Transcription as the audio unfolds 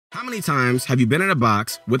How many times have you been in a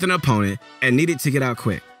box with an opponent and needed to get out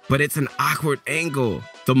quick, but it's an awkward angle?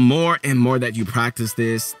 The more and more that you practice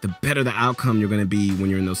this, the better the outcome you're going to be when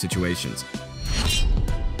you're in those situations.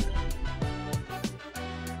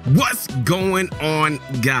 What's going on,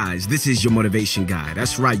 guys? This is your motivation guy.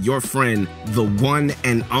 That's right, your friend, the one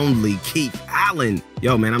and only Keith Allen.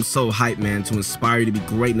 Yo, man, I'm so hyped, man, to inspire you to be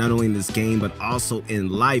great, not only in this game, but also in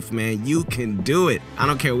life, man. You can do it. I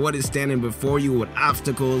don't care what is standing before you, what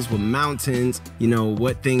obstacles, what mountains, you know,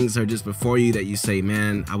 what things are just before you that you say,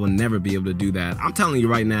 man, I will never be able to do that. I'm telling you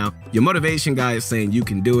right now, your motivation guy is saying you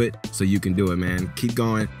can do it, so you can do it, man. Keep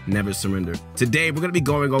going, never surrender. Today, we're going to be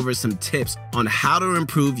going over some tips on how to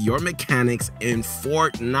improve your mechanics in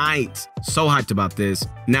Fortnite. So hyped about this.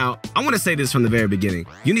 Now, I want to say this from the very beginning.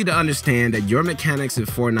 You need to understand that your mechanics in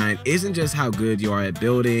Fortnite isn't just how good you are at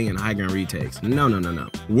building and high ground retakes. No.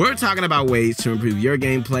 We're talking about ways to improve your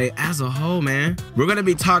gameplay as a whole, man. We're going to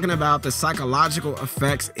be talking about the psychological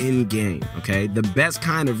effects in game, okay? The best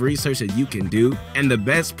kind of research that you can do and the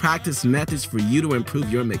best practice methods for you to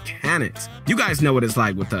improve your mechanics. You guys know what it's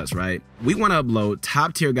like with us, right? We want to upload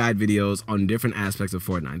top tier guide videos on different aspects of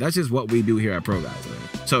Fortnite. That's just what we do here at ProGuides,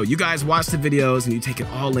 man. So you guys watch the videos and you take it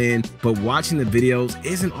all in, but watching the videos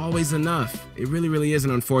isn't always enough. It really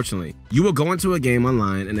isn't, unfortunately. You will go into a game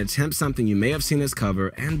online and attempt something you may have seen us cover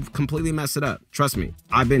and completely mess it up. Trust me,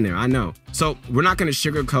 I've been there, I know. So we're not going to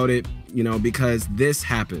sugarcoat it, you know, because this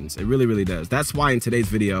happens. It really does. That's why in today's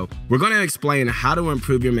video, we're going to explain how to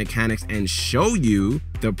improve your mechanics and show you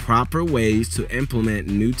the proper ways to implement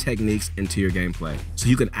new techniques into your gameplay. So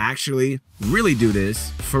you can actually really do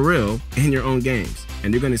this for real in your own games.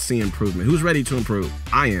 And you're going to see improvement. Who's ready to improve?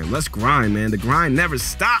 I am. Let's grind, man. The grind never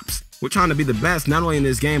stops. We're trying to be the best, not only in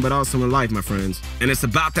this game, but also in life, my friends. And it's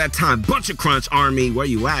about that time. Bunch of Crunch Army, where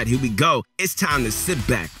you at? Here we go. It's time to sit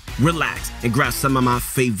back, relax, and grab some of my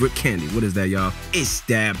favorite candy. What is that, y'all? It's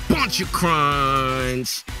that Bunch of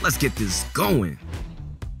Crunch. Let's get this going.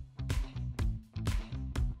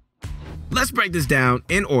 Let's break this down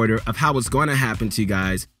in order of how it's going to happen to you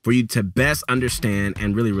guys for you to best understand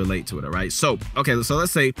and really relate to it, all right? So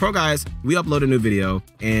let's say, ProGuides, we upload a new video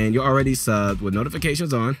and you're already subbed with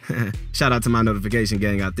notifications on. Shout out to my notification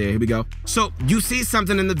gang out there. Here we go. So you see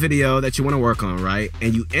something in the video that you want to work on, right?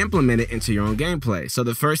 And you implement it into your own gameplay. So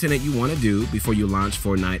the first thing that you want to do before you launch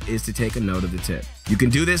Fortnite is to take a note of the tip. You can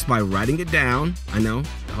do this by writing it down. I know,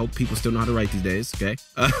 I hope people still know how to write these days, okay?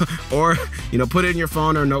 Or, you know, put it in your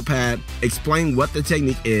phone or notepad, explain what the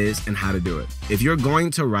technique is and how to do it. If you're going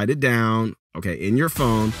to write it down, okay, in your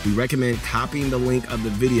phone, we recommend copying the link of the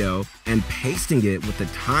video and pasting it with the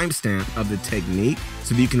timestamp of the technique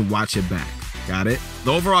so that you can watch it back. Got it?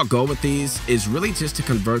 The overall goal with these is really just to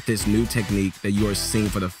convert this new technique that you are seeing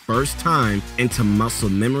for the first time into muscle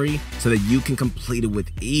memory so that you can complete it with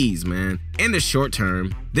ease, man. In the short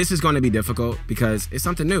term, this is going to be difficult because it's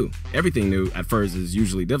something new. Everything new at first is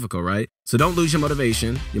usually difficult, right? So don't lose your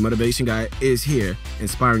motivation. Your motivation guy is here,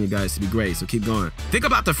 inspiring you guys to be great, so keep going. Think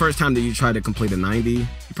about the first time that you tried to complete a 90. You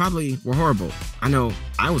probably were horrible. I know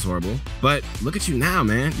I was horrible, but look at you now,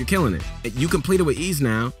 man. You're killing it. You complete it with ease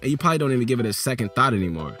now, and you probably don't even give it a second thought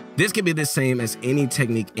anymore. This can be the same as any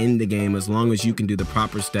technique in the game as long as you can do the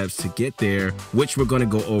proper steps to get there, which we're going to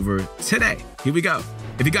go over today. Here we go.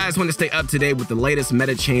 If you guys want to stay up to date with the latest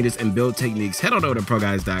meta changes and build techniques, head on over to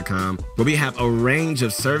ProGuides.com, where we have a range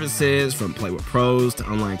of services from Play with Pros to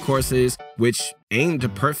online courses, which aim to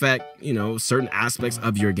perfect, you know, certain aspects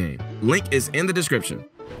of your game. Link is in the description.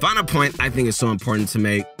 Final point I think is so important to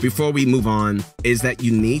make before we move on is that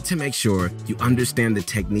you need to make sure you understand the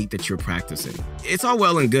technique that you're practicing. It's all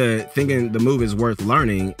well and good thinking the move is worth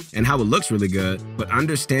learning and how it looks really good, but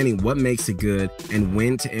understanding what makes it good and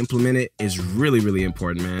when to implement it is really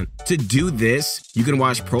important, man. To do this, you can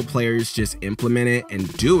watch pro players just implement it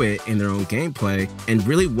and do it in their own gameplay and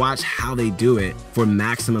really watch how they do it for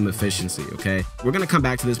maximum efficiency, okay? We're gonna come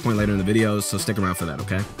back to this point later in the video, so stick around for that,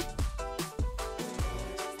 okay?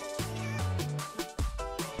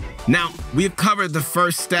 Now, we've covered the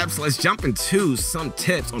first steps. Let's jump into some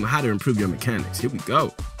tips on how to improve your mechanics. Here we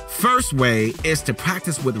go. First way is to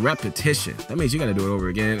practice with repetition. That means you got to do it over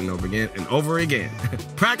again and over again and over again.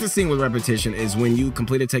 Practicing with repetition is when you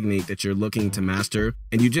complete a technique that you're looking to master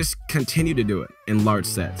and you just continue to do it in large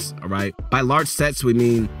sets, all right? By large sets, we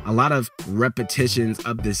mean a lot of repetitions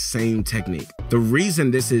of the same technique. The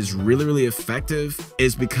reason this is really effective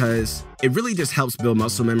is because it really just helps build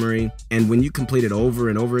muscle memory. And when you complete it over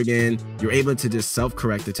and over again, you're able to just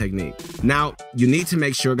self-correct the technique. Now, you need to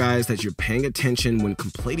make sure, guys, that you're paying attention when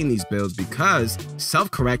completing these builds, because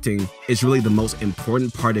self-correcting is really the most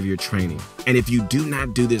important part of your training. And if you do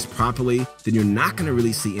not do this properly, then you're not going to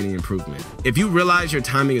really see any improvement. If you realize your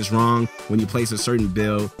timing is wrong when you place a certain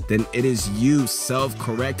build, then it is you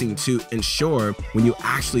self-correcting to ensure when you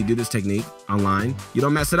actually do this technique online, you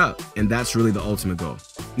don't mess it up. And that's really the ultimate goal.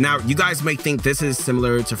 Now, you guys may think this is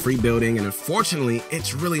similar to free building, and unfortunately,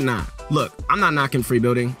 it's really not. Look, I'm not knocking free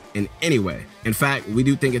building in any way. In fact, we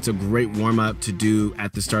do think it's a great warm-up to do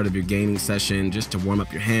at the start of your gaming session, just to warm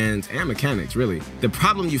up your hands and mechanics, really. The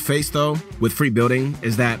problem you face, though, with free building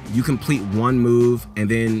is that you complete one move and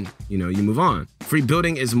then, you move on. Free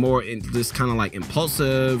building is more just kind of like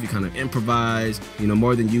impulsive, you kind of improvise,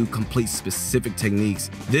 more than you complete specific techniques.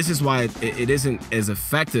 This is why it isn't as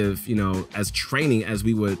effective, as training as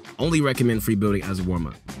we would only recommend free building as a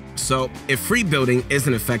warm-up. So if free building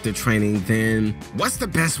isn't effective training, then what's the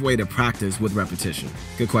best way to practice with repetition?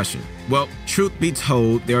 Good question. Well, truth be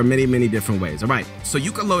told, there are many, many different ways. All right, so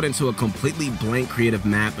you can load into a completely blank creative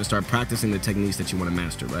map and start practicing the techniques that you want to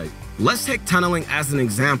master, right? Let's take tunneling as an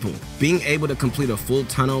example. Being able to complete a full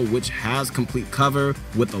tunnel which has complete cover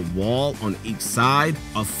with a wall on each side,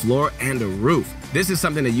 a floor, and a roof. This is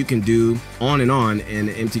something that you can do on and on in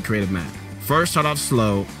an empty creative map. First, start off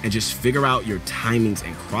slow and just figure out your timings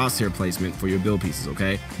and crosshair placement for your build pieces,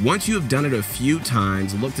 okay? Once you have done it a few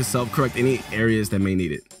times, look to self-correct any areas that may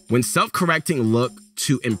need it. When self-correcting, look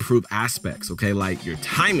to improve aspects, okay, like your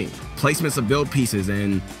timing, placements of build pieces,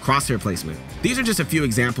 and crosshair placement. These are just a few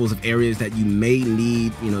examples of areas that you may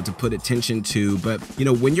need, to put attention to, but,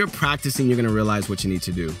 when you're practicing, you're gonna realize what you need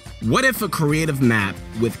to do. What if a creative map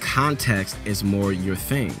with context is more your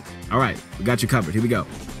thing? All right, we got you covered. Here we go.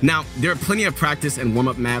 Now, there are plenty of practice and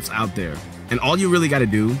warm-up maps out there, and all you really got to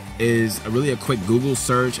do is a quick Google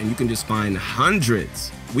search, and you can just find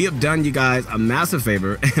hundreds. We have done you guys a massive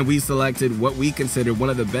favor, and we selected what we consider one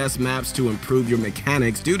of the best maps to improve your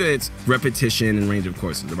mechanics due to its repetition and range of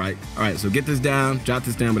courses, right? All right, so get this down, jot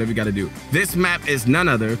this down, whatever you got to do. This map is none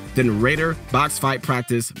other than Raider Box Fight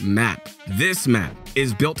Practice Map. This map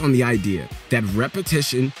is built on the idea that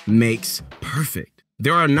repetition makes perfect.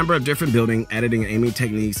 There are a number of different building, editing, and aiming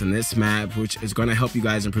techniques in this map, which is going to help you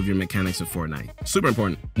guys improve your mechanics of Fortnite. Super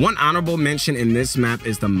important. One honorable mention in this map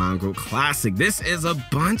is the Mongrel Classic. This is a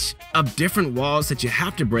bunch of different walls that you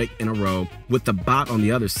have to break in a row with the bot on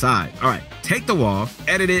the other side. All right, take the wall,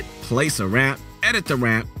 edit it, place a ramp, edit the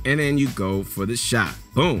ramp, and then you go for the shot.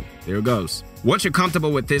 Boom, there it goes. Once you're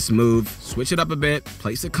comfortable with this move, switch it up a bit,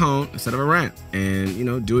 place a cone instead of a ramp,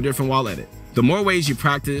 and do a different wall edit. The more ways you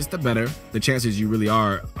practice, the better. The chances you really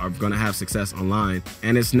are going to have success online.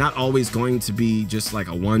 And it's not always going to be just like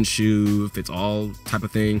a one shoe fits all type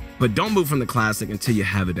of thing, but don't move from the classic until you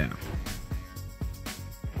have it down.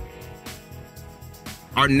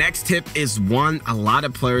 Our next tip is one a lot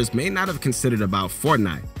of players may not have considered about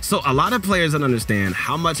Fortnite. So a lot of players don't understand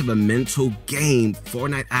how much of a mental game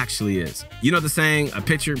Fortnite actually is. You know the saying, a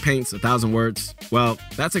picture paints 1,000 words? Well,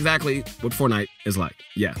 that's exactly what Fortnite is like.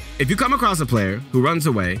 Yeah. If you come across a player who runs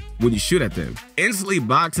away when you shoot at them, instantly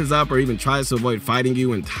boxes up, or even tries to avoid fighting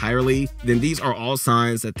you entirely, then these are all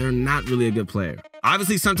signs that they're not really a good player.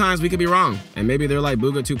 Obviously, sometimes we could be wrong, and maybe they're like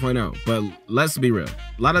Booga 2.0, but let's be real.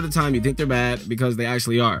 A lot of the time you think they're bad because they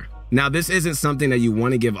actually are. Now, this isn't something that you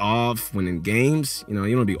want to give off when in games. You don't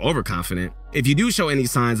want to be overconfident. If you do show any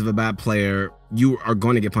signs of a bad player, you are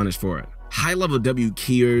going to get punished for it. High-level W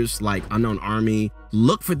keyers like Unknown Army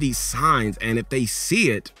look for these signs, and if they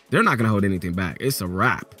see it, they're not going to hold anything back. It's a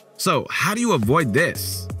wrap. So how do you avoid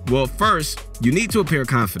this? Well, first, you need to appear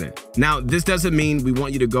confident. Now, this doesn't mean we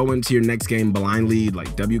want you to go into your next game blindly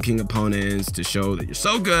like W King opponents to show that you're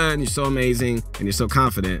so good and you're so amazing and you're so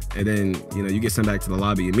confident, and then, you get sent back to the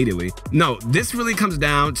lobby immediately. No, this really comes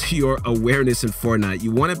down to your awareness in Fortnite.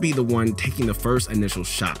 You want to be the one taking the first initial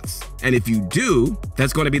shots. And if you do,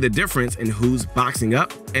 that's going to be the difference in who's boxing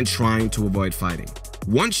up and trying to avoid fighting.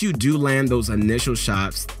 Once you do land those initial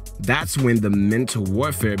shots, that's when the mental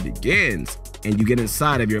warfare begins and you get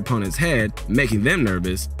inside of your opponent's head, making them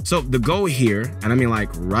nervous. So the goal here, and I mean like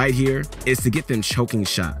right here, is to get them choking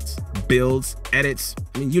shots, builds, edits,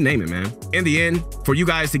 I mean, you name it, man. In the end, for you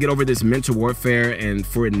guys to get over this mental warfare and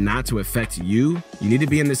for it not to affect you, you need to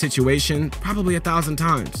be in this situation probably 1,000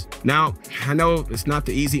 times. Now, I know it's not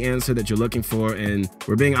the easy answer that you're looking for, and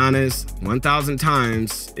we're being honest, 1,000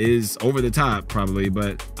 times is over the top probably,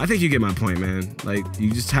 but I think you get my point, man. Like,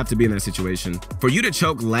 you just have to be in that situation. For you to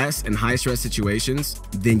choke less in high stress situations,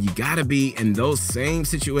 then you gotta be in those same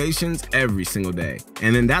situations every single day.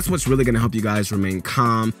 And then that's what's really gonna help you guys remain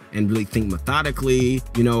calm and really think methodically,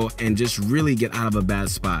 you know, and just really get out of a bad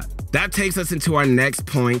spot. That takes us into our next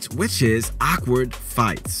point, which is awkward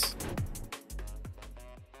fights.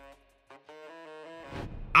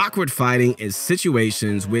 Awkward fighting is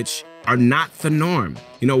situations which are not the norm.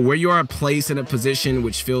 You know, where you are placed in a position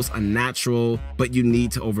which feels unnatural, but you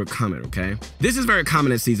need to overcome it, okay? This is very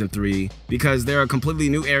common in Season 3 because there are completely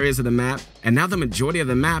new areas of the map, and now the majority of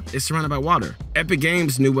the map is surrounded by water. Epic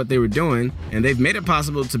Games knew what they were doing, and they've made it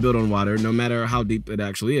possible to build on water no matter how deep it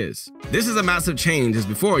actually is. This is a massive change, as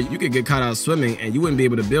before, you could get caught out swimming and you wouldn't be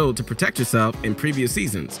able to build to protect yourself in previous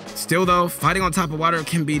seasons. Still though, fighting on top of water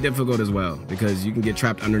can be difficult as well because you can get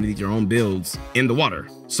trapped underneath your own builds in the water.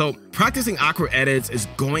 So practicing awkward edits is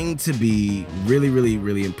going to be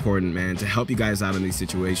really important, man, to help you guys out in these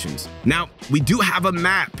situations. Now, we do have a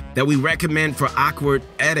map that we recommend for awkward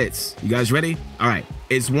edits. You guys ready? All right,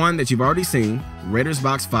 it's one that you've already seen, Raiders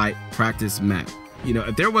Box Fight Practice Map. You know,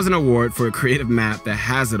 if there was an award for a creative map that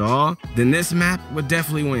has it all, then this map would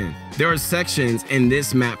definitely win. There are sections in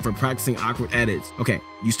this map for practicing awkward edits. Okay,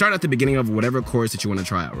 you start at the beginning of whatever course that you want to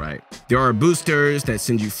try out, right? There are boosters that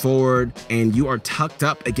send you forward, and you are tucked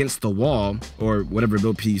up against the wall or whatever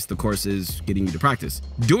build piece the course is getting you to practice.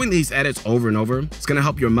 Doing these edits over and over, it's gonna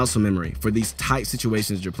help your muscle memory for these tight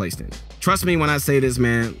situations you're placed in. Trust me when I say this,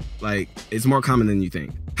 man, like, it's more common than you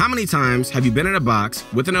think. How many times have you been in a box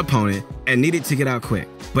with an opponent and needed to get out quick,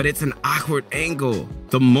 but it's an awkward angle?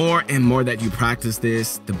 The more and more that you practice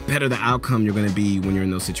this, the better the outcome you're gonna be when you're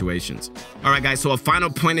in those situations. All right, guys, so a final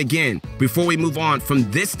point again, before we move on from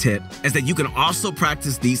this tip, is that you can also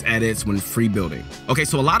practice these edits when free building. Okay,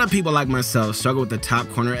 so a lot of people like myself struggle with the top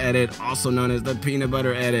corner edit, also known as the peanut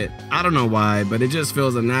butter edit. I don't know why, but it just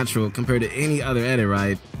feels unnatural compared to any other edit,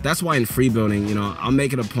 right? That's why in free building, you know, I'll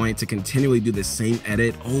make it a point to continually do the same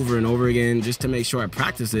edit over and over again just to make sure I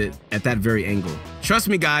practice it at that very angle. Trust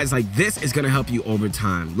me, guys, like, this is gonna help you over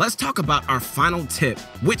time. Let's talk about our final tip,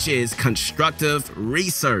 which is constructive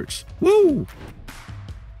research. Woo!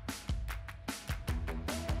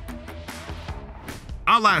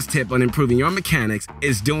 Our last tip on improving your mechanics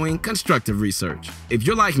is doing constructive research. If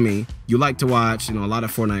you're like me, you like to watch, a lot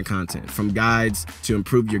of Fortnite content, from guides to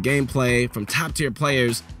improve your gameplay, from top tier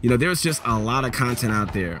players. There's just a lot of content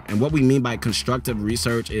out there. And what we mean by constructive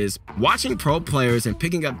research is watching pro players and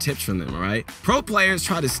picking up tips from them, all right? Pro players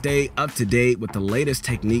try to stay up to date with the latest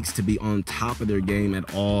techniques to be on top of their game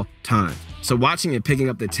at all times. So watching and picking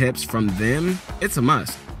up the tips from them, it's a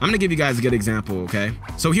must. I'm gonna give you guys a good example, okay?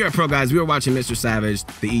 So here at ProGuides, we were watching Mr. Savage,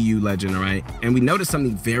 the EU legend, all right? And we noticed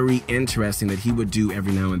something very interesting that he would do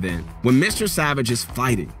every now and then. When Mr. Savage is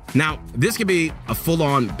fighting, now, this could be a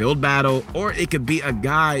full-on build battle, or it could be a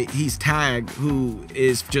guy he's tagged who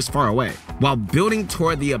is just far away. While building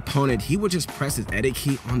toward the opponent, he would just press his edit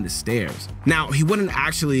key on the stairs. Now, he wouldn't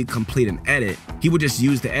actually complete an edit, he would just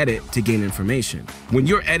use the edit to gain information. When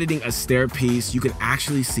you're editing a stair piece, you can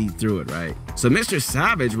actually see through it, right? So Mr.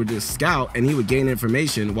 Savage would just scout and he would gain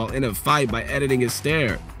information while in a fight by editing his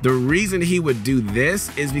stair. The reason he would do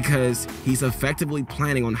this is because he's effectively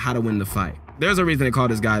planning on how to win the fight. There's a reason they call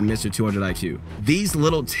this guy Mr. 200 IQ. These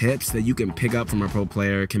little tips that you can pick up from a pro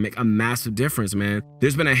player can make a massive difference, man.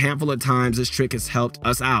 There's been a handful of times this trick has helped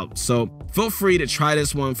us out, so feel free to try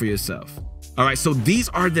this one for yourself. All right, so these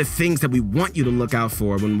are the things that we want you to look out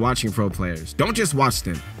for when watching pro players. Don't just watch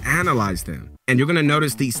them, analyze them. And you're gonna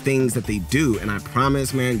notice these things that they do, and I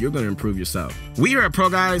promise, man, you're gonna improve yourself. We here at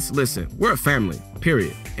ProGuides, listen, we're a family,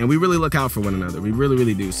 period. And we really look out for one another, we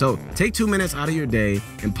really do. So take 2 minutes out of your day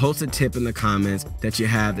and post a tip in the comments that you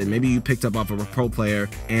have that maybe you picked up off of a pro player,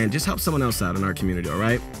 and just help someone else out in our community, all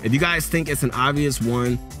right? If you guys think it's an obvious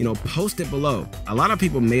one, post it below. A lot of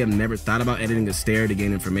people may have never thought about editing a stair to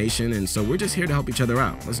gain information, and so we're just here to help each other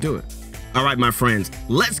out. Let's do it. All right, my friends,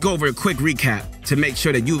 let's go over a quick recap to make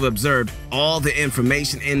sure that you've observed all the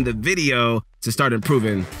information in the video to start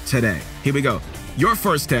improving today. Here we go. Your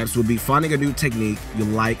first steps will be finding a new technique you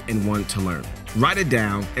like and want to learn. Write it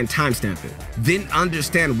down and timestamp it. Then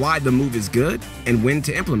understand why the move is good and when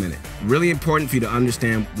to implement it. Really important for you to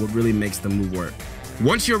understand what really makes the move work.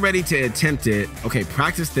 Once you're ready to attempt it, okay,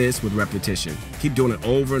 practice this with repetition. Keep doing it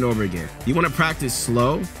over and over again. You want to practice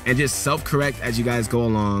slow and just self-correct as you guys go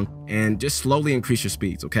along and just slowly increase your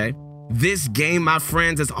speeds, okay? This game, my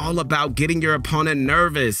friends, is all about getting your opponent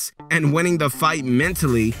nervous and winning the fight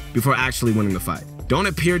mentally before actually winning the fight. Don't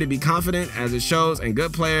appear to be confident as it shows, and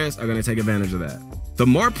good players are going to take advantage of that. The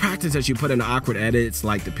more practice that you put into awkward edits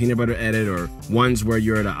like the peanut butter edit or ones where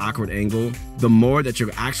you're at an awkward angle, the more that you're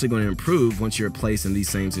actually going to improve once you're placed in these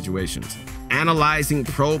same situations. Analyzing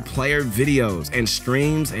pro player videos and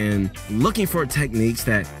streams and looking for techniques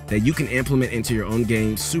that you can implement into your own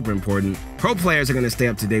game, super important. Pro players are going to stay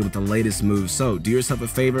up to date with the latest moves, so do yourself a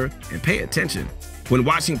favor and pay attention. When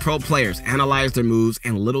watching pro players, analyze their moves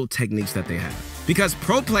and little techniques that they have. Because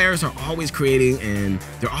pro players are always creating and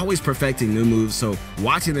they're always perfecting new moves, so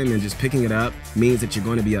watching them and just picking it up means that you're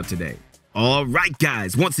going to be up to date. All right,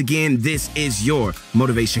 guys, once again, this is your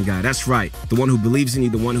motivation guy. That's right, the one who believes in you,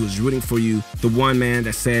 the one who's rooting for you, the one, man,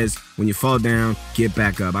 that says when you fall down, get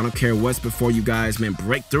back up. I don't care what's before you guys, man,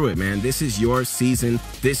 break through it, man. This is your season.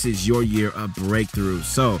 This is your year of breakthrough.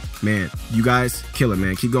 So, man, you guys kill it,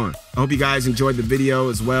 man. Keep going. I hope you guys enjoyed the video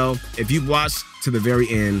as well. If you've watched to the very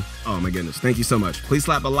end, oh my goodness, thank you so much. Please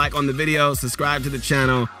slap a like on the video, subscribe to the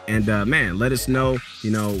channel, and man, let us know,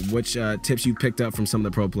 which tips you picked up from some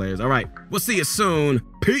of the pro players. All right, we'll see you soon.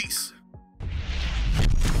 Peace.